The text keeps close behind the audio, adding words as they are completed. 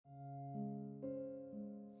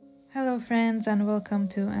Hello friends and welcome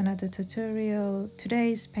to another tutorial.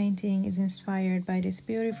 Today's painting is inspired by this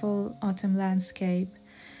beautiful autumn landscape.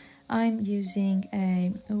 I'm using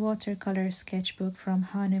a watercolor sketchbook from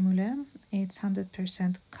Hahnemühle. It's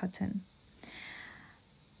 100% cotton.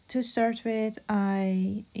 To start with,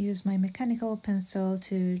 I use my mechanical pencil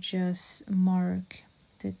to just mark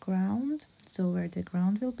the ground, so where the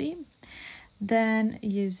ground will be. Then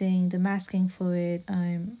using the masking fluid,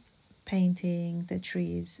 I'm painting the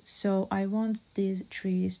trees. So I want these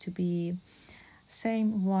trees to be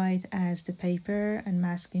same white as the paper, and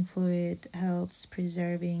masking fluid helps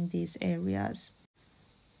preserving these areas.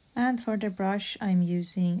 And for the brush, I'm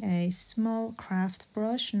using a small craft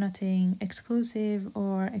brush, nothing exclusive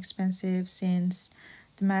or expensive since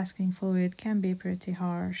the masking fluid can be pretty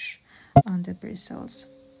harsh on the bristles.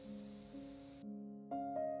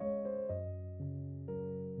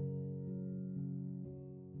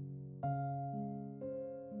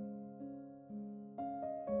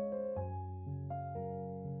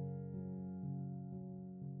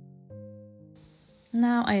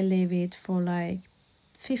 Now I leave it for like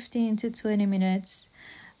 15 to 20 minutes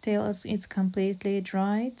till it's completely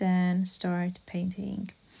dry, then start painting.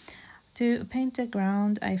 To paint the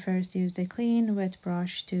ground, I first use the clean wet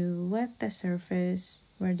brush to wet the surface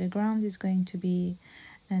where the ground is going to be,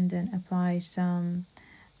 and then apply some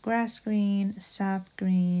grass green, sap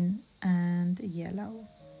green, and yellow.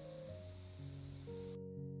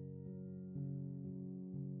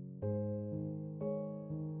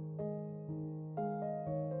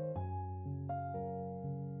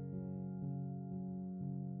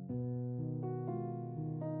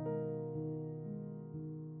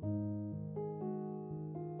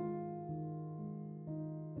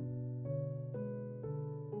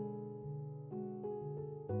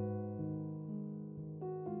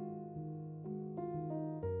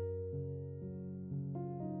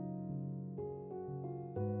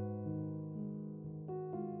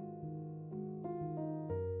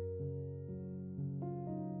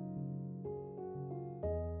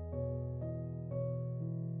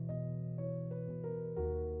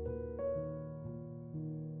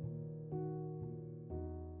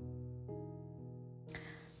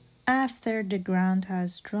 After the ground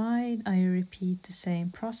has dried, I repeat the same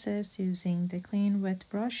process using the clean wet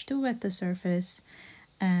brush to wet the surface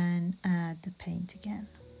and add the paint again.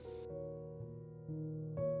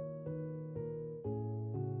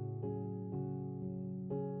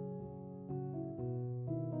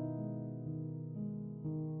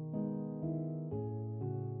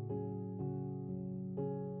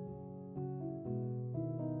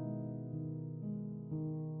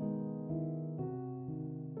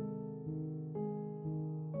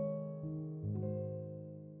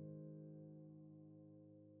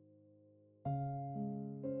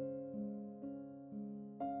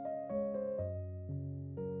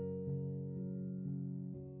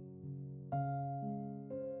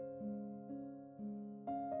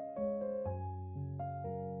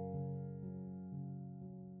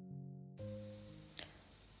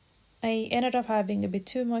 I ended up having a bit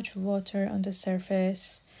too much water on the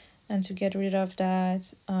surface, and to get rid of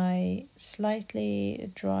that, I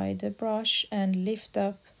slightly dry the brush and lift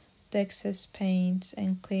up the excess paint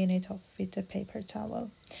and clean it off with a paper towel.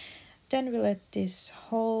 Then we let this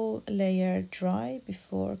whole layer dry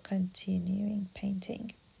before continuing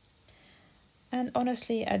painting. And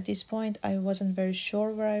honestly, at this point, I wasn't very sure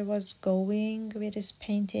where I was going with this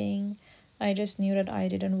painting. I just knew that I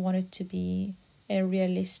didn't want it to be a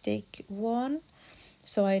realistic one,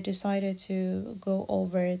 so I decided to go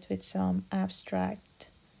over it with some abstract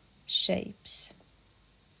shapes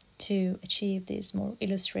to achieve this more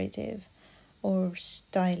illustrative or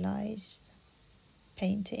stylized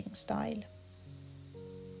painting style.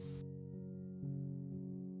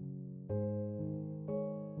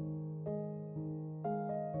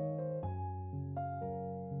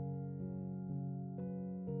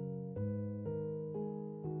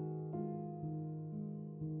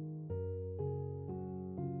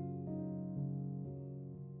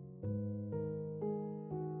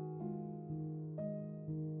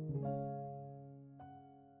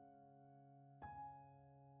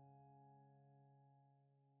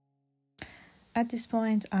 At this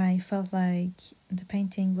point, I felt like the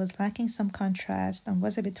painting was lacking some contrast and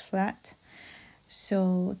was a bit flat.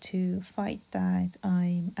 So to fight that,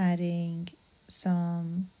 I'm adding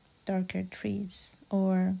some darker trees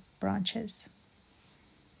or branches.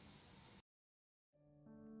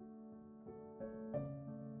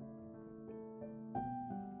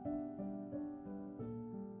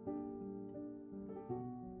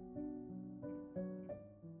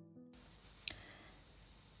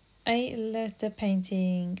 I let the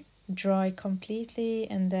painting dry completely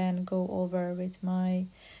and then go over with my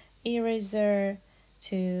eraser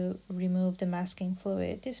to remove the masking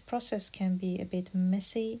fluid. This process can be a bit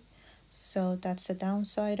messy, so that's the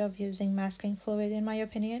downside of using masking fluid in my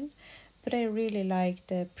opinion, but I really like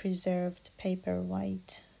the preserved paper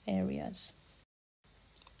white areas.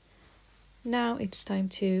 Now it's time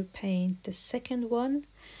to paint the second one.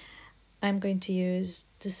 I'm going to use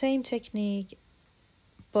the same technique,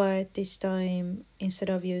 but this time instead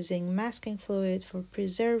of using masking fluid for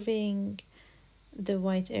preserving the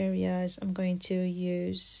white areas, I'm going to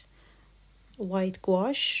use white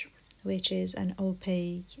gouache, which is an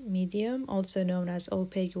opaque medium, also known as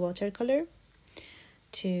opaque watercolor,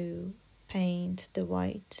 to paint the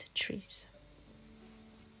white trees.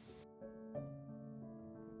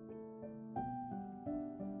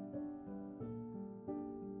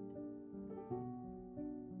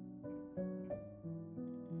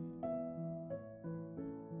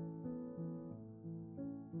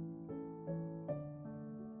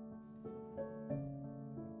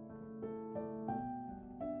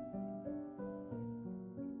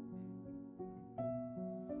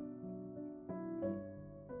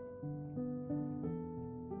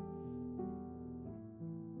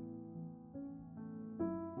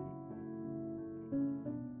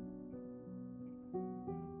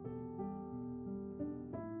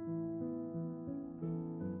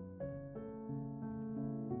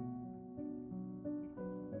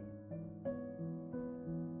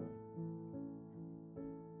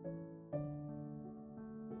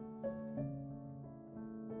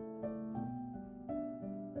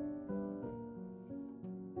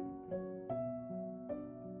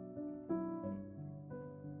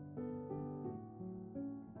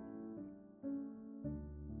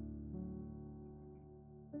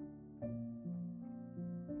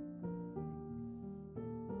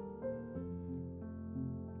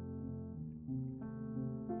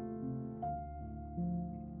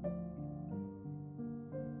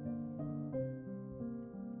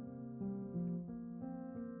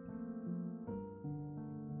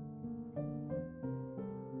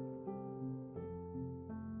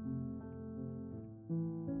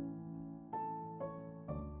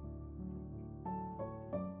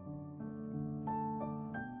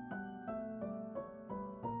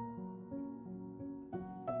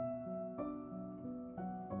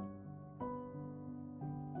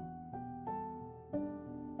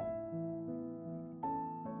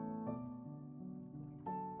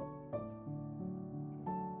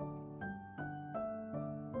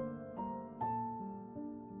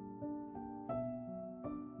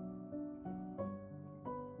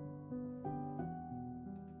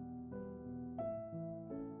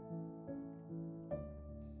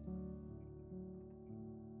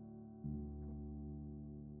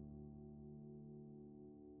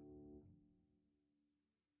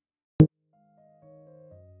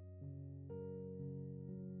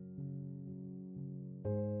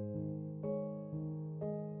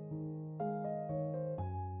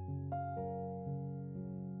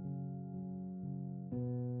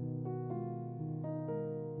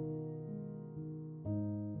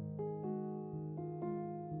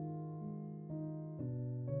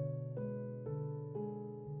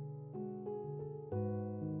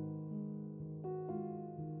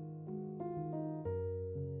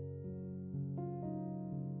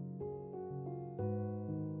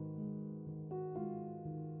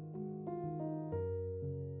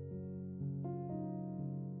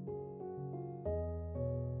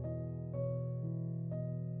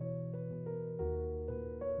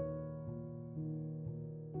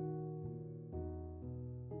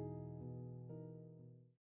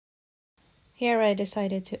 Here I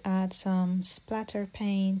decided to add some splatter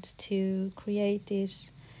paint to create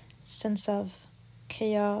this sense of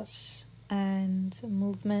chaos and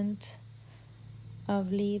movement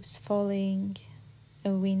of leaves falling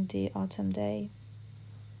a windy autumn day.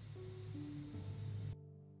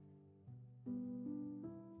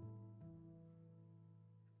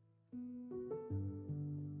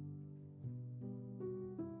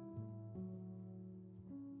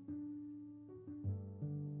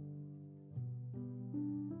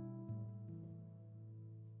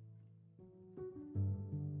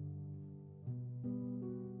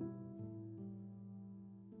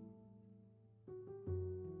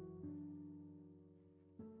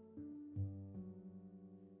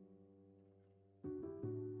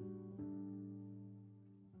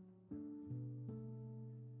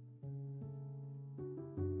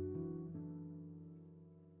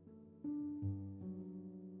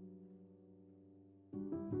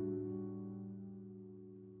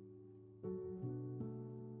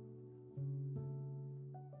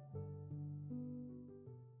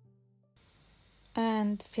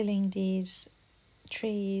 and filling these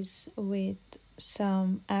trees with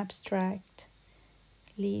some abstract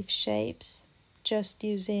leaf shapes, just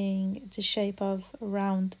using the shape of a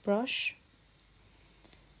round brush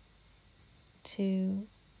to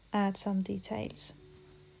add some details.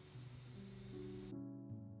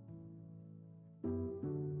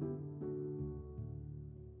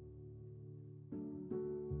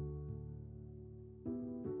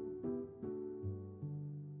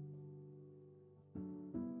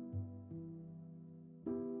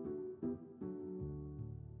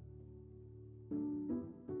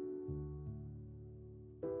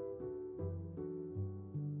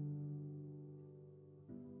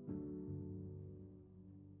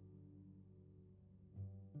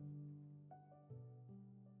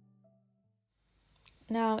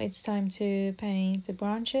 Now it's time to paint the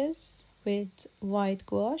branches with white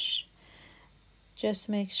gouache. Just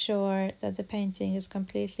make sure that the painting is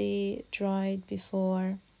completely dried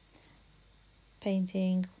before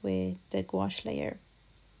painting with the gouache layer.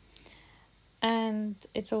 And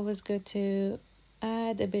it's always good to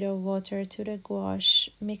add a bit of water to the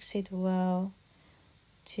gouache, mix it well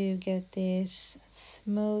to get this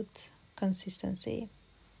smooth consistency.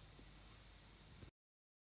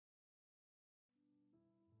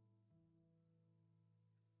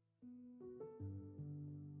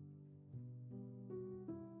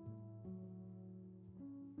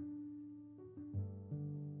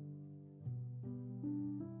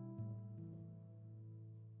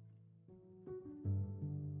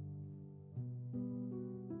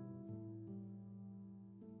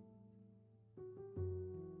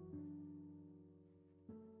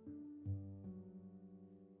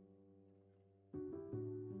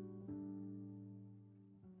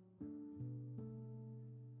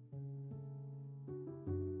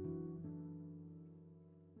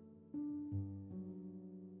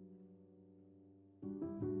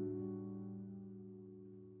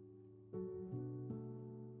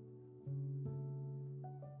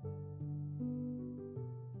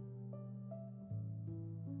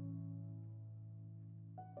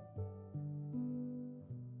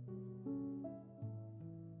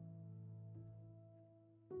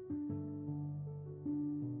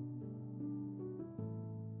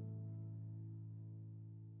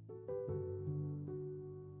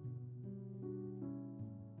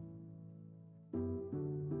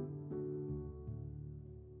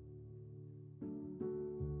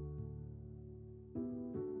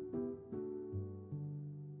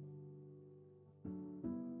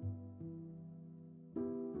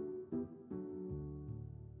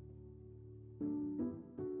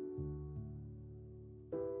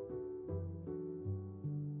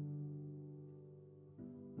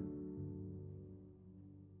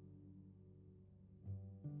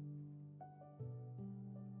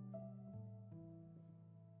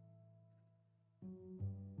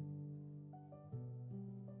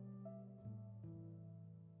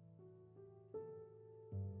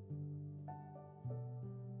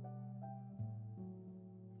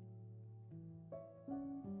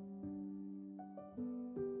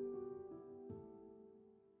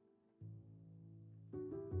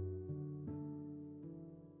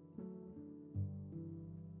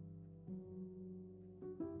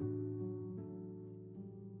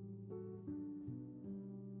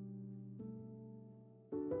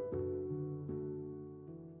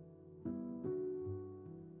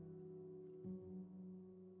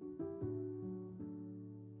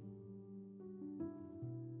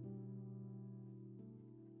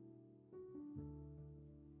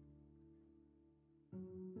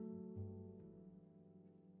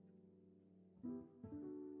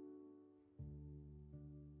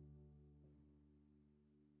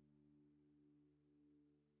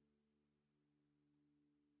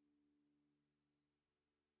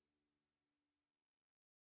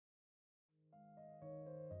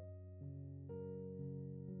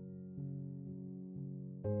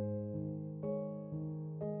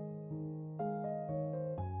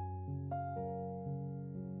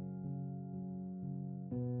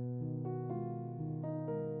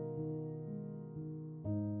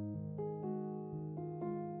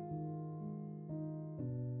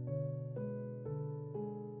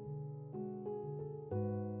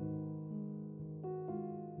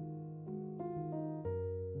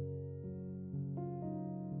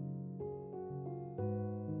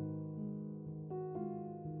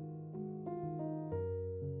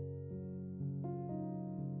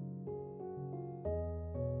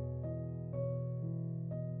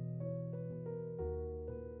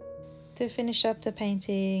 To finish up the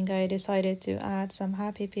painting, I decided to add some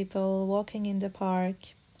happy people walking in the park.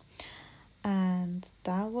 And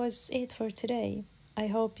that was it for today. I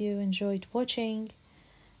hope you enjoyed watching.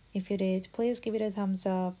 If you did, please give it a thumbs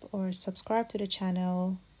up or subscribe to the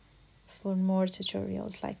channel for more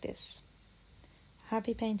tutorials like this.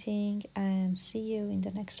 Happy painting and see you in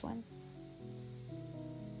the next one.